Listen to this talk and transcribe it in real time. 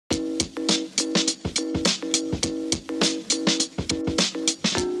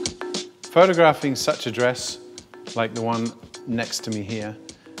Photographing such a dress, like the one next to me here,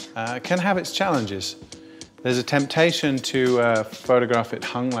 can have its challenges. There's a temptation to photograph it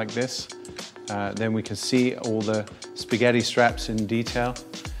hung like this. Then we can see all the spaghetti straps in detail.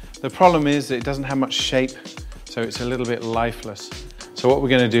 The problem is that it doesn't have much shape, so it's a little bit lifeless. So what we're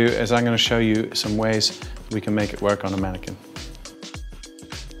going to do is I'm going to show you some ways we can make it work on a mannequin.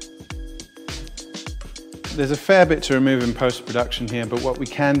 There's a fair bit to remove in post-production here, but what we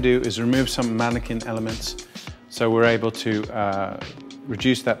can do is remove some mannequin elements so we're able to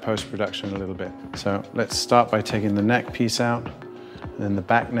reduce that post-production a little bit. So let's start by taking the neck piece out, and then the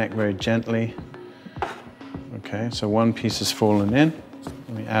back neck very gently. Okay, so one piece has fallen in.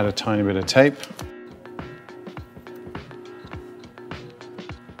 Let me add a tiny bit of tape.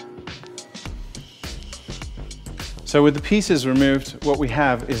 So with the pieces removed, what we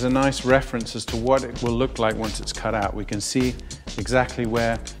have is a nice reference as to what it will look like once it's cut out. We can see exactly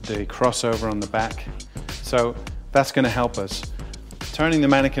where the crossover on the back. So that's going to help us. Turning the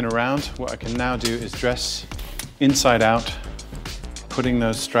mannequin around, what I can now do is dress inside out, putting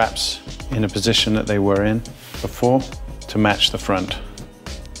those straps in a position that they were in before to match the front.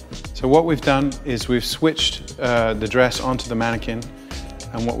 So what we've done is we've switched the dress onto the mannequin,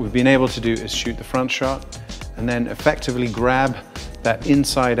 and what we've been able to do is shoot the front shot and then effectively grab that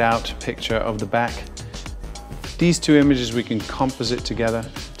inside out picture of the back. These two images we can composite together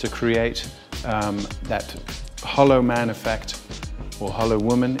to create that hollow man effect, or hollow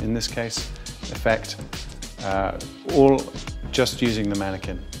woman in this case, effect, all just using the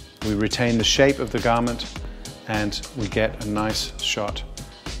mannequin. We retain the shape of the garment and we get a nice shot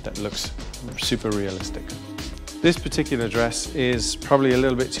that looks super realistic. This particular dress is probably a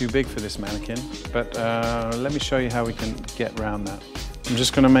little bit too big for this mannequin, but let me show you how we can get around that. I'm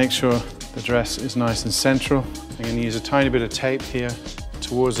just going to make sure the dress is nice and central. I'm going to use a tiny bit of tape here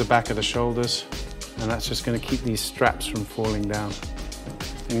towards the back of the shoulders, and that's just going to keep these straps from falling down.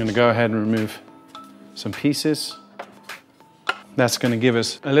 I'm going to go ahead and remove some pieces. That's going to give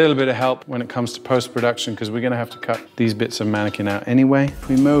us a little bit of help when it comes to post-production, because we're going to have to cut these bits of mannequin out anyway. If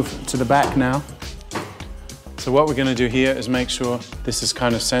we move to the back now, so what we're going to do here is make sure this is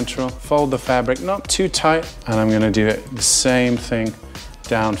kind of central. Fold the fabric, not too tight, and I'm going to do it the same thing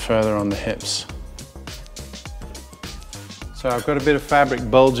down further on the hips. So I've got a bit of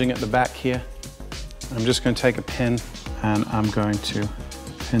fabric bulging at the back here. I'm just going to take a pin and I'm going to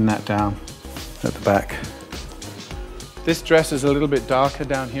pin that down at the back. This dress is a little bit darker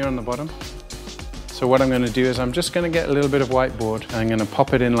down here on the bottom. So what I'm going to do is I'm just going to get a little bit of whiteboard and I'm going to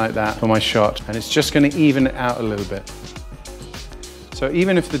pop it in like that for my shot, and it's just going to even it out a little bit. So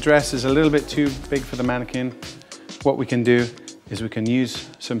even if the dress is a little bit too big for the mannequin, what we can do is we can use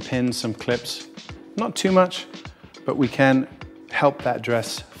some pins, some clips, not too much, but we can help that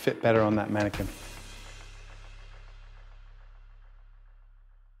dress fit better on that mannequin.